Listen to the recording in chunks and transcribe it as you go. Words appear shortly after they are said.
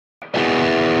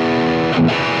Hi,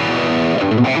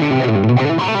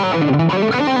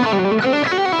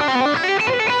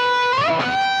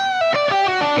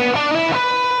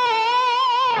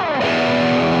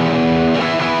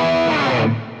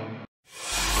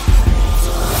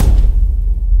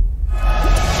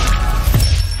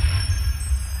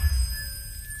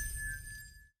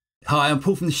 I'm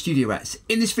Paul from the Studio Rats.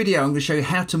 In this video I'm going to show you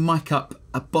how to mic up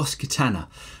a Boss Katana.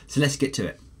 So let's get to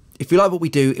it. If you like what we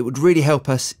do, it would really help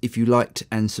us if you liked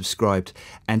and subscribed.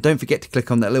 And don't forget to click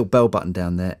on that little bell button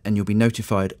down there and you'll be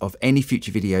notified of any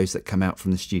future videos that come out from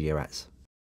the Studio Rats.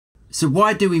 So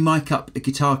why do we mic up a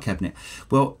guitar cabinet?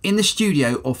 Well, in the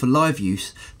studio or for live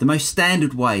use, the most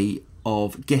standard way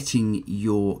of getting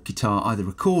your guitar either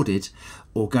recorded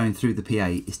or going through the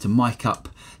PA is to mic up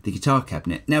the guitar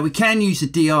cabinet. Now we can use a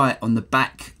DI on the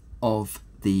back of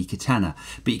the Katana,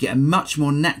 but you get a much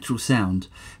more natural sound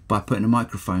by putting a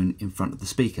microphone in front of the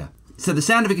speaker. So the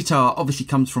sound of a guitar obviously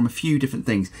comes from a few different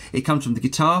things. It comes from the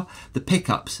guitar, the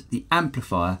pickups, the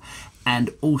amplifier,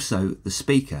 and also the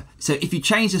speaker. So if you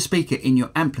change the speaker in your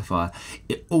amplifier,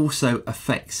 it also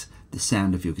affects the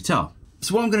sound of your guitar.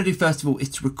 So what I'm going to do first of all is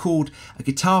to record a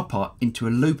guitar part into a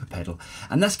looper pedal,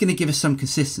 and that's going to give us some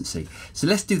consistency. So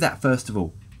let's do that first of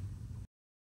all.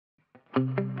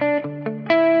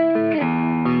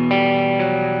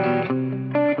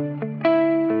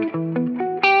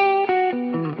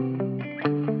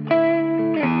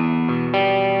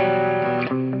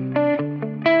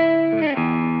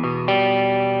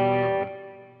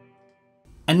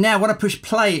 And now when I push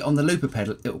play on the looper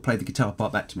pedal, it will play the guitar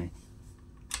part back to me.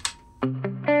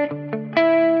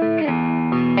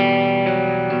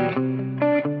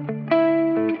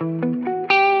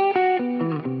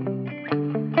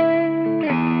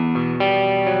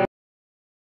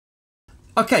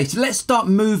 Okay, so let's start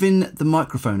moving the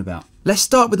microphone about. Let's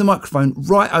start with the microphone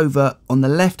right over on the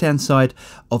left hand side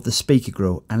of the speaker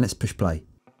grill and let's push play.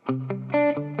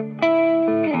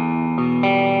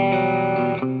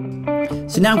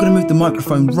 So now I'm going to move the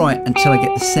microphone right until I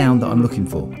get the sound that I'm looking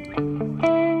for.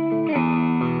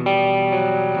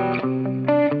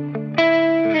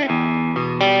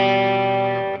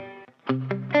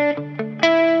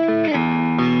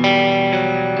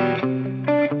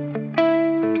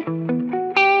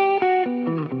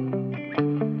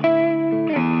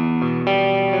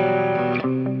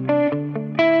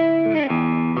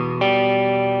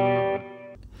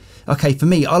 Okay, for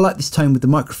me, I like this tone with the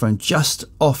microphone just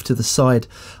off to the side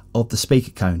of the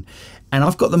speaker cone. And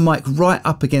I've got the mic right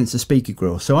up against the speaker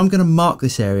grill. So I'm going to mark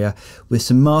this area with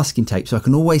some masking tape so I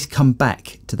can always come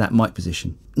back to that mic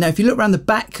position. Now, if you look around the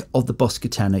back of the Boss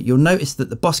Katana, you'll notice that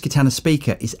the Boss Katana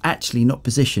speaker is actually not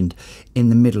positioned in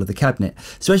the middle of the cabinet.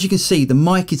 So as you can see, the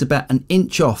mic is about an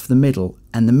inch off the middle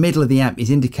and the middle of the amp is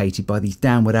indicated by these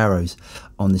downward arrows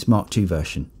on this Mark II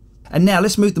version. And now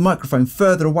let's move the microphone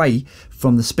further away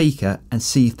from the speaker and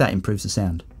see if that improves the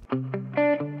sound.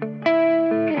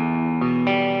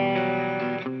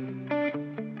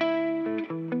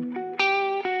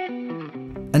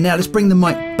 And now let's bring the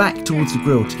mic back towards the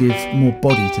grill to give more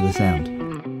body to the sound.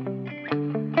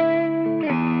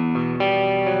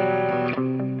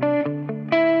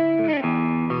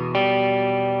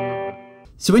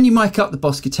 So when you mic up the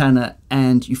Boss Katana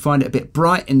and you find it a bit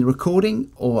bright in the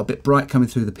recording or a bit bright coming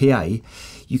through the PA,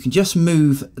 you can just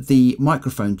move the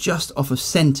microphone just off of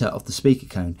center of the speaker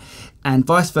cone, and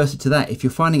vice versa to that. If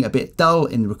you're finding it a bit dull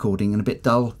in the recording and a bit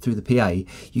dull through the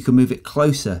PA, you can move it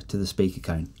closer to the speaker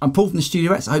cone. I'm Paul from the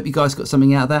Studio Rats. I hope you guys got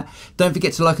something out of that. Don't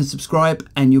forget to like and subscribe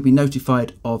and you'll be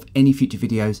notified of any future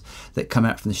videos that come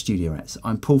out from the Studio Rats.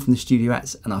 I'm Paul from the Studio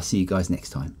Rats and I'll see you guys next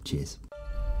time. Cheers.